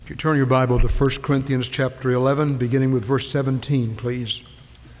You turn your Bible to 1 Corinthians chapter 11, beginning with verse 17, please.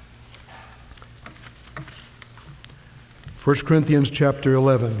 1 Corinthians chapter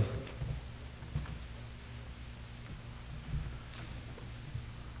 11.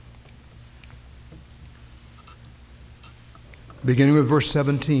 Beginning with verse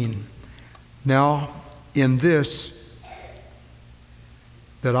 17. Now, in this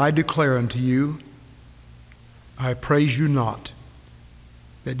that I declare unto you, I praise you not,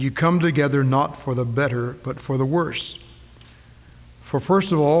 that you come together not for the better, but for the worse. For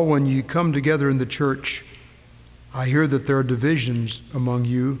first of all, when you come together in the church, I hear that there are divisions among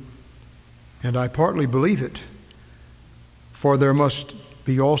you, and I partly believe it. For there must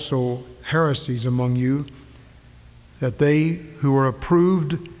be also heresies among you, that they who are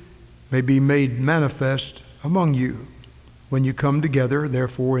approved may be made manifest among you. When you come together,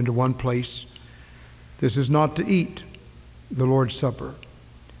 therefore, into one place, this is not to eat the Lord's Supper.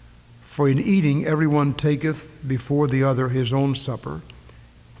 For in eating everyone taketh before the other his own supper.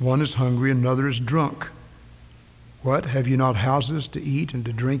 One is hungry, and another is drunk. What, have you not houses to eat and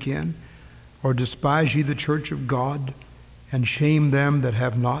to drink in? Or despise ye the church of God, and shame them that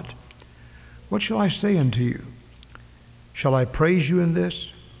have not? What shall I say unto you? Shall I praise you in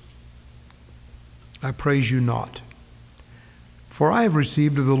this? I praise you not. For I have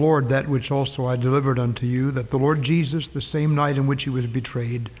received of the Lord that which also I delivered unto you, that the Lord Jesus, the same night in which he was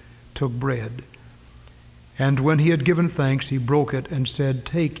betrayed, took bread. And when he had given thanks, he broke it and said,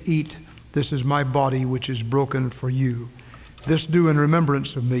 Take, eat, this is my body which is broken for you. This do in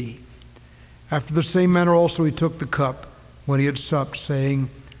remembrance of me. After the same manner also he took the cup when he had supped, saying,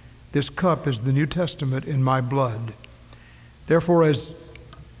 This cup is the New Testament in my blood. Therefore, as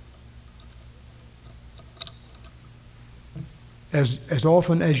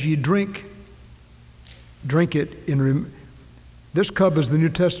often as ye drink it in this cup is the New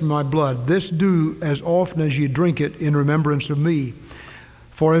Testament in my blood. This do as often as ye drink it in remembrance of me.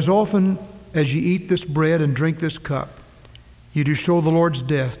 For as often as ye eat this bread and drink this cup, ye do show the Lord's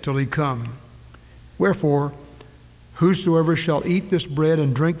death till he come. Wherefore, whosoever shall eat this bread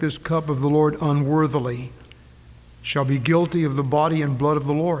and drink this cup of the Lord unworthily shall be guilty of the body and blood of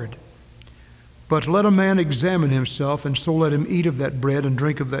the Lord. But let a man examine himself, and so let him eat of that bread and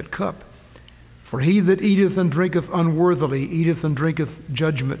drink of that cup. For he that eateth and drinketh unworthily eateth and drinketh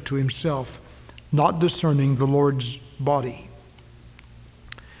judgment to himself, not discerning the Lord's body.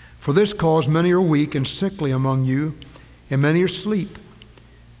 For this cause many are weak and sickly among you, and many are asleep.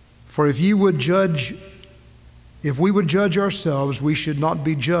 For if we would judge ourselves, we should not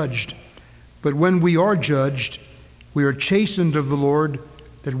be judged. But when we are judged, we are chastened of the Lord,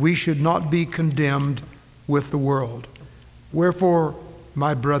 that we should not be condemned with the world. Wherefore,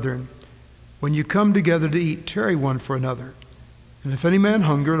 my brethren, when you come together to eat, tarry one for another. And if any man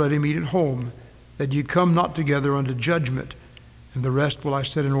hunger, let him eat at home, that you come not together unto judgment, and the rest will I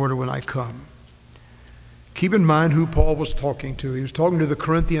set in order when I come. Keep in mind who Paul was talking to. He was talking to the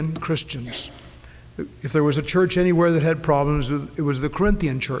Corinthian Christians. If there was a church anywhere that had problems, it was the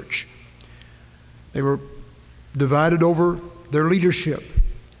Corinthian church. They were divided over their leadership,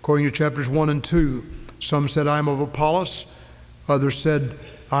 according to chapters 1 and 2. Some said, I am of Apollos. Others said,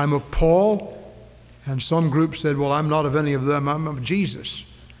 I'm of Paul. And some group said, well, I'm not of any of them. I'm of Jesus.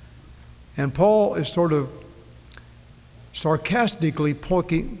 And Paul is sort of sarcastically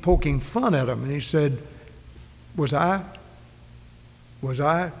poking fun at them. And he said, was I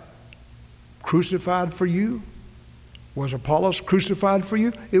crucified for you? Was Apollos crucified for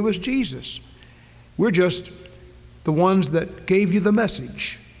you? It was Jesus. We're just the ones that gave you the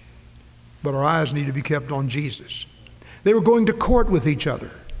message. But our eyes need to be kept on Jesus. They were going to court with each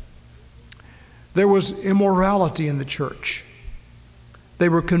other. There was immorality in the church. They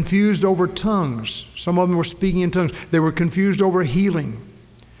were confused over tongues. Some of them were speaking in tongues. They were confused over healing.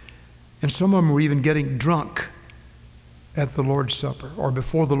 And some of them were even getting drunk at the Lord's Supper or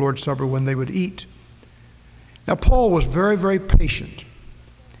before the Lord's Supper when they would eat. Now, Paul was very, very patient.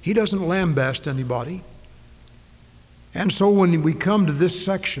 He doesn't lambaste anybody. And so when we come to this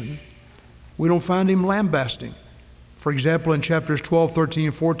section, we don't find him lambasting. For example, in chapters 12, 13,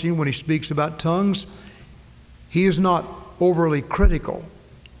 and 14, when he speaks about tongues, he is not overly critical.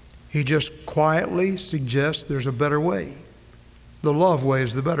 He just quietly suggests there's a better way. The love way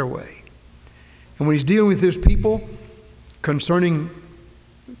is the better way. And when he's dealing with his people concerning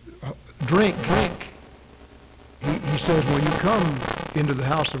drink, he says, when you come into the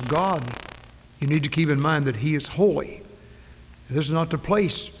house of God, you need to keep in mind that he is holy. This is not the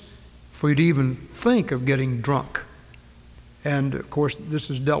place for you to even think of getting drunk. And, of course,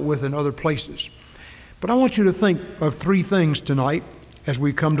 this is dealt with in other places. But I want you to think of three things tonight as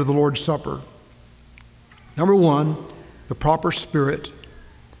we come to the Lord's Supper. Number one, the proper spirit.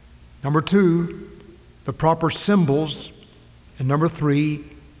 Number two, the proper symbols. And number three,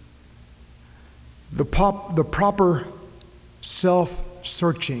 the proper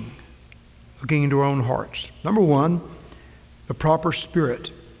self-searching, looking into our own hearts. Number one, the proper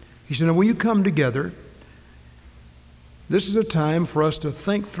spirit. He said, now when you come together, this is a time for us to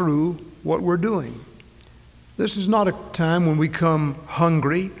think through what we're doing. This is not a time when we come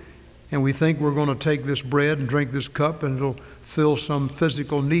hungry and we think we're going to take this bread and drink this cup and it'll fill some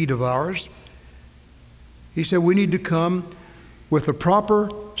physical need of ours. He said we need to come with the proper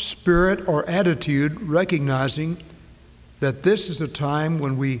spirit or attitude, recognizing that this is a time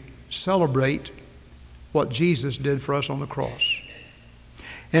when we celebrate what Jesus did for us on the cross.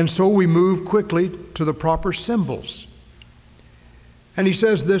 And so we move quickly to the proper symbols. And he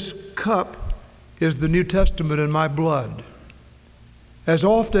says this cup is the New Testament in my blood. As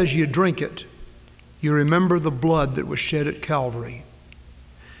oft as you drink it, you remember the blood that was shed at Calvary.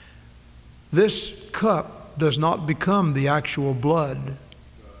 This cup does not become the actual blood.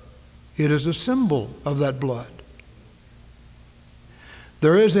 It is a symbol of that blood.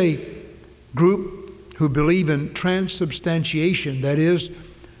 There is a group who believe in transubstantiation. That is,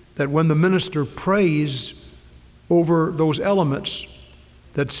 that when the minister prays over those elements,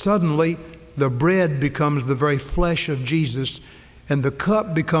 that suddenly the bread becomes the very flesh of Jesus and the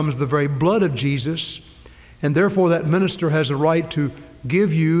cup becomes the very blood of Jesus, and therefore that minister has a right to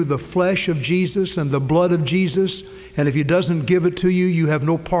give you the flesh of Jesus and the blood of Jesus, and if he doesn't give it to you, you have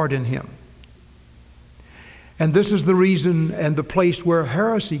no part in him. And this is the reason and the place where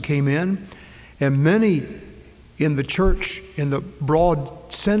heresy came in, and many in the church, in the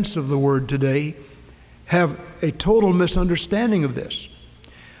broad sense of the word today, have a total misunderstanding of this.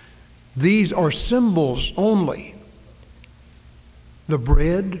 These are symbols only. The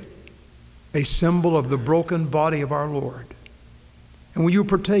bread, a symbol of the broken body of our Lord. And when you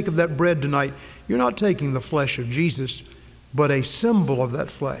partake of that bread tonight, you're not taking the flesh of Jesus, but a symbol of that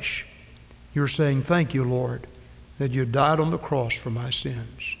flesh. You're saying, thank you, Lord, that you died on the cross for my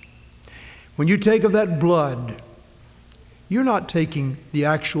sins. When you take of that blood, you're not taking the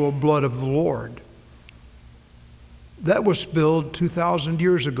actual blood of the Lord. That was spilled 2,000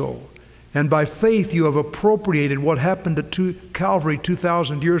 years ago. And by faith you have appropriated what happened at Calvary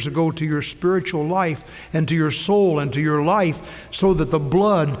 2,000 years ago to your spiritual life and to your soul and to your life, so that the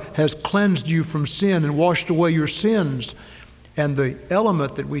blood has cleansed you from sin and washed away your sins. And the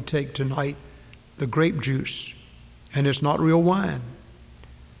element that we take tonight, the grape juice, and it's not real wine.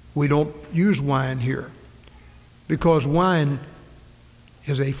 We don't use wine here because wine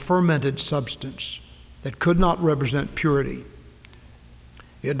is a fermented substance that could not represent purity.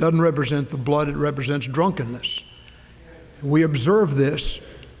 It doesn't represent the blood, it represents drunkenness. We observe this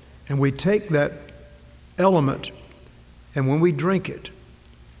and we take that element, and when we drink it,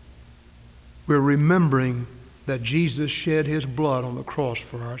 we're remembering that Jesus shed his blood on the cross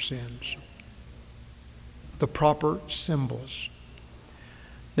for our sins. The proper symbols.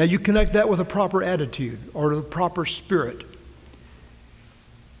 Now you connect that with a proper attitude or the proper spirit.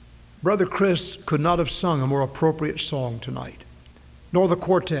 Brother Chris could not have sung a more appropriate song tonight, nor the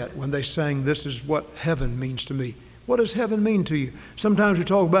quartet when they sang, "This is what heaven means to me." What does heaven mean to you? Sometimes we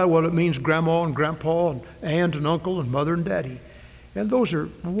talk about what it means, grandma and grandpa and aunt and uncle and mother and daddy. And those are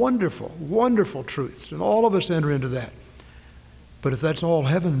wonderful, wonderful truths, and all of us enter into that. But if that's all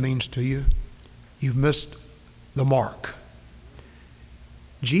heaven means to you, you've missed the mark.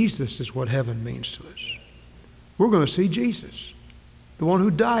 Jesus is what heaven means to us. We're going to see Jesus, the one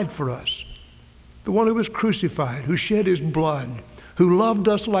who died for us, the one who was crucified, who shed his blood, who loved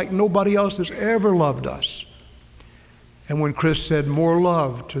us like nobody else has ever loved us. And when Chris said, more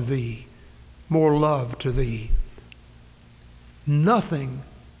love to thee, nothing,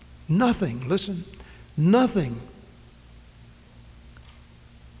 listen, nothing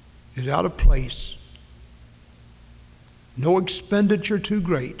is out of place. No expenditure too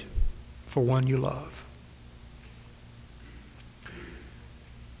great for one you love.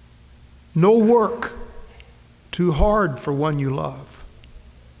 No work too hard for one you love.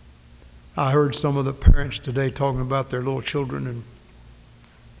 I heard some of the parents today talking about their little children and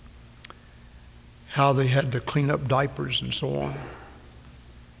how they had to clean up diapers and so on.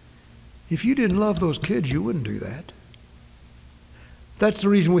 If you didn't love those kids, you wouldn't do that. That's the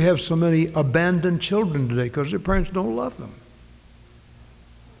reason we have so many abandoned children today, because their parents don't love them.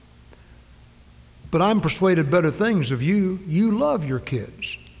 But I'm persuaded better things of you. You love your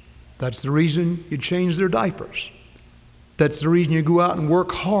kids. That's the reason you change their diapers. That's the reason you go out and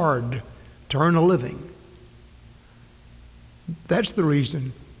work hard to earn a living. That's the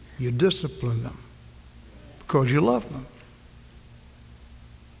reason you discipline them, because you love them.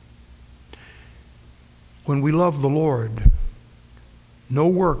 When we love the Lord, no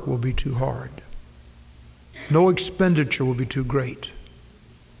work will be too hard. No expenditure will be too great.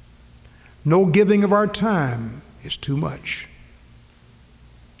 No giving of our time is too much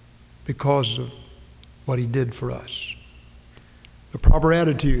because of what He did for us. The proper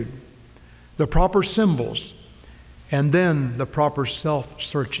attitude, the proper symbols, and then the proper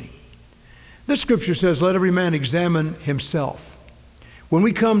self-searching. This scripture says, let every man examine himself. When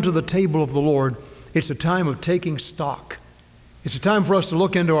we come to the table of the Lord, it's a time of taking stock. It's a time for us to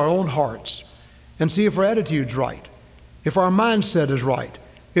look into our own hearts and see if our attitude's right, if our mindset is right,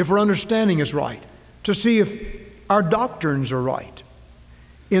 if our understanding is right, to see if our doctrines are right.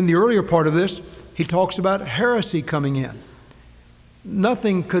 In the earlier part of this, he talks about heresy coming in.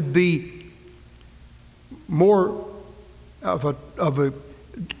 Nothing could be more of a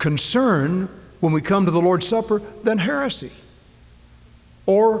concern when we come to the Lord's Supper than heresy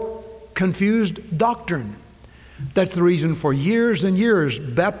or confused doctrine. That's the reason for years and years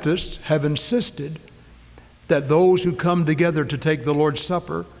Baptists have insisted that those who come together to take the Lord's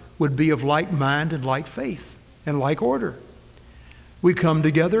Supper would be of like mind and like faith and like order. We come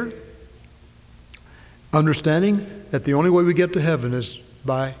together understanding that the only way we get to heaven is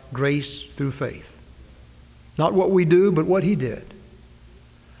by grace through faith. Not what we do, but what He did.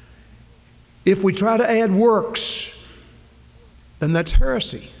 If we try to add works, then that's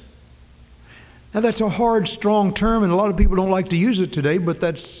heresy. Now that's a hard, strong term, and a lot of people don't like to use it today, but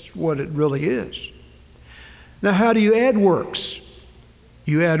that's what it really is. Now how do you add works?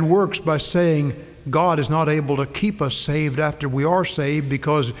 You add works by saying God is not able to keep us saved after we are saved,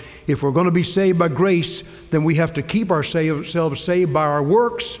 because if we're going to be saved by grace, then we have to keep ourselves saved by our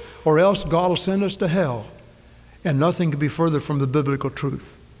works, or else God will send us to hell. And nothing could be further from the biblical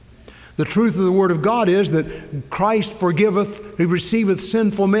truth. The truth of the Word of God is that Christ forgiveth, He receiveth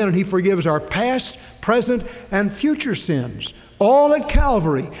sinful men, and He forgives our past, present, and future sins. All at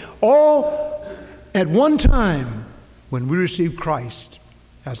Calvary, all at one time when we receive Christ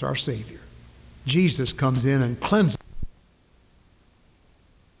as our Savior. Jesus comes in and cleanses.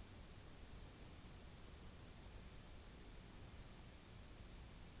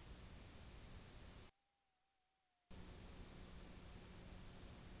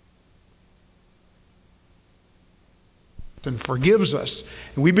 And forgives us,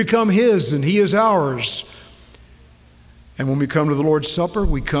 and we become His and He is ours. And when we come to the Lord's Supper,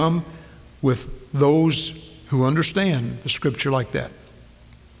 we come with those who understand the Scripture like that.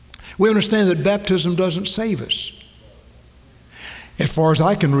 We understand that baptism doesn't save us. As far as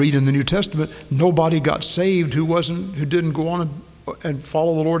I can read in the New Testament, nobody got saved who didn't go on and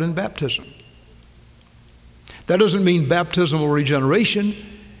follow the Lord in baptism. That doesn't mean baptismal regeneration.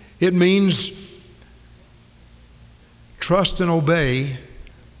 It means trust and obey,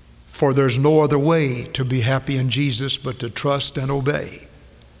 for there's no other way to be happy in Jesus but to trust and obey.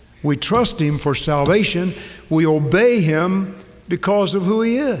 We trust Him for salvation. We obey Him because of who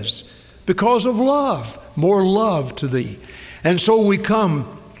He is, because of love, more love to thee. And so we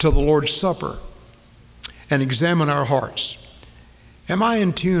come to the Lord's Supper and examine our hearts. Am I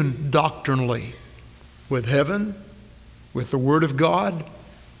in tune doctrinally with heaven, with the Word of God,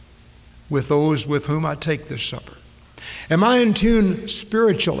 with those with whom I take this supper? Am I in tune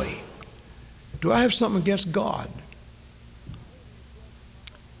spiritually? Do I have something against God?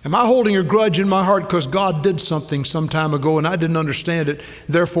 Am I holding a grudge in my heart because God did something some time ago and I didn't understand it?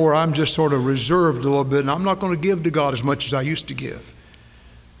 Therefore, I'm just sort of reserved a little bit, and I'm not going to give to God as much as I used to give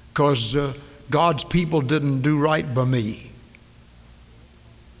because God's people didn't do right by me.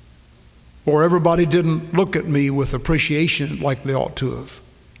 Or everybody didn't look at me with appreciation like they ought to have.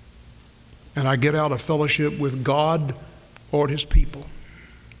 And I get out of fellowship with God or His people.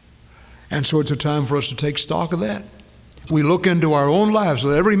 And so it's a time for us to take stock of that. We look into our own lives.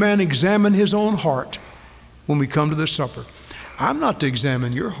 Let every man examine his own heart when we come to this supper. I'm not to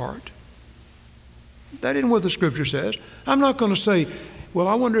examine your heart. That isn't what the Scripture says. I'm not going to say, well,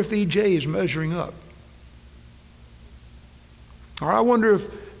 I wonder if E.J. is measuring up. Or I wonder if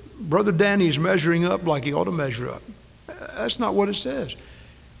Brother Danny is measuring up like he ought to measure up. That's not what it says.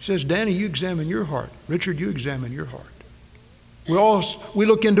 It says, Danny, you examine your heart. Richard, you examine your heart. We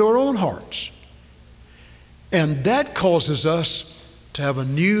look into our own hearts. And that causes us to have a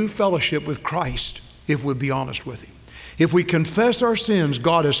new fellowship with Christ if we'll be honest with Him. If we confess our sins,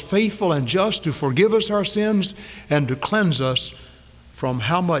 God is faithful and just to forgive us our sins and to cleanse us from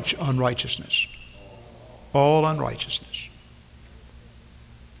how much unrighteousness? All unrighteousness.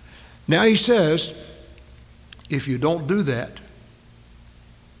 Now He says, if you don't do that,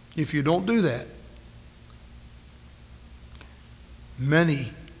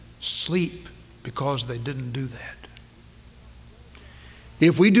 many sleep because they didn't do that.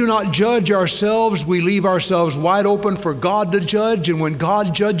 If we do not judge ourselves, we leave ourselves wide open for God to judge. And when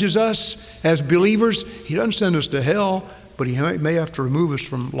God judges us as believers, He doesn't send us to hell, but He may have to remove us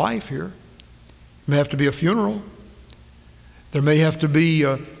from life here. There may have to be a funeral. There may have to be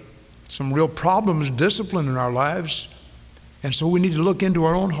some real problems, discipline in our lives. And so we need to look into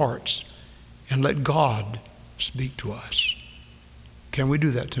our own hearts and let God speak to us. Can we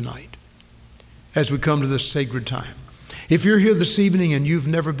do that tonight as we come to this sacred time? If you're here this evening and you've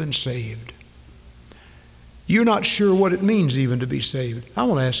never been saved, you're not sure what it means even to be saved, I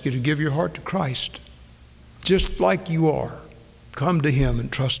want to ask you to give your heart to Christ, just like you are. Come to Him and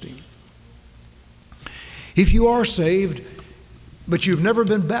trust Him. If you are saved, but you've never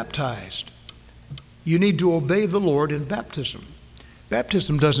been baptized, you need to obey the Lord in baptism.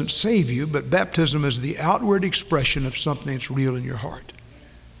 Baptism doesn't save you, but baptism is the outward expression of something that's real in your heart.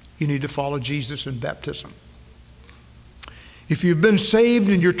 You need to follow Jesus in baptism. If you've been saved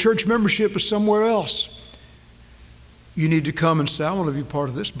and your church membership is somewhere else, you need to come and say, I want to be part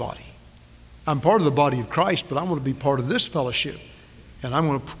of this body. I'm part of the body of Christ, but I want to be part of this fellowship. And I'm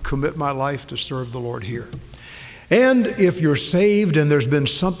going to commit my life to serve the Lord here. And if you're saved and there's been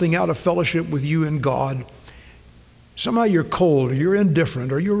something out of fellowship with you and God, somehow you're cold or you're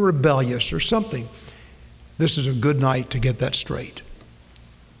indifferent or you're rebellious or something, this is a good night to get that straight.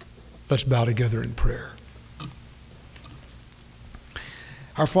 Let's bow together in prayer.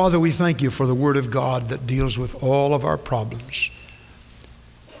 Our Father, we thank You for the Word of God that deals with all of our problems.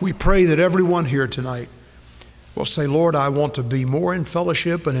 We pray that everyone here tonight will say, Lord, I want to be more in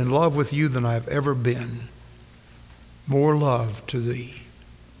fellowship and in love with You than I've ever been. More love to Thee.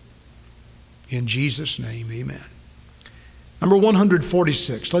 In Jesus' name, amen. Number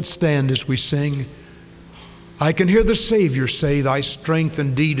 146, let's stand as we sing. I can hear the Savior say, Thy strength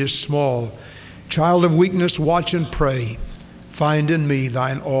indeed is small. Child of weakness, watch and pray. Find in me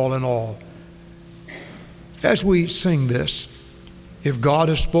Thine all in all. As we sing this, if God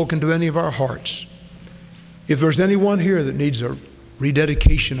has spoken to any of our hearts, if there's anyone here that needs a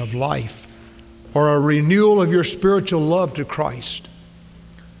rededication of life, or a renewal of your spiritual love to Christ,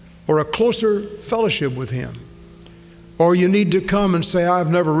 or a closer fellowship with Him, or you need to come and say, I've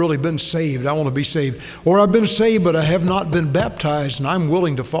never really been saved, I want to be saved, or I've been saved but I have not been baptized and I'm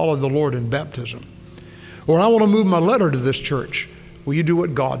willing to follow the Lord in baptism, or I want to move my letter to this church, will you do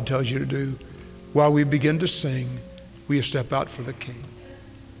what God tells you to do? While we begin to sing, will you step out for the King?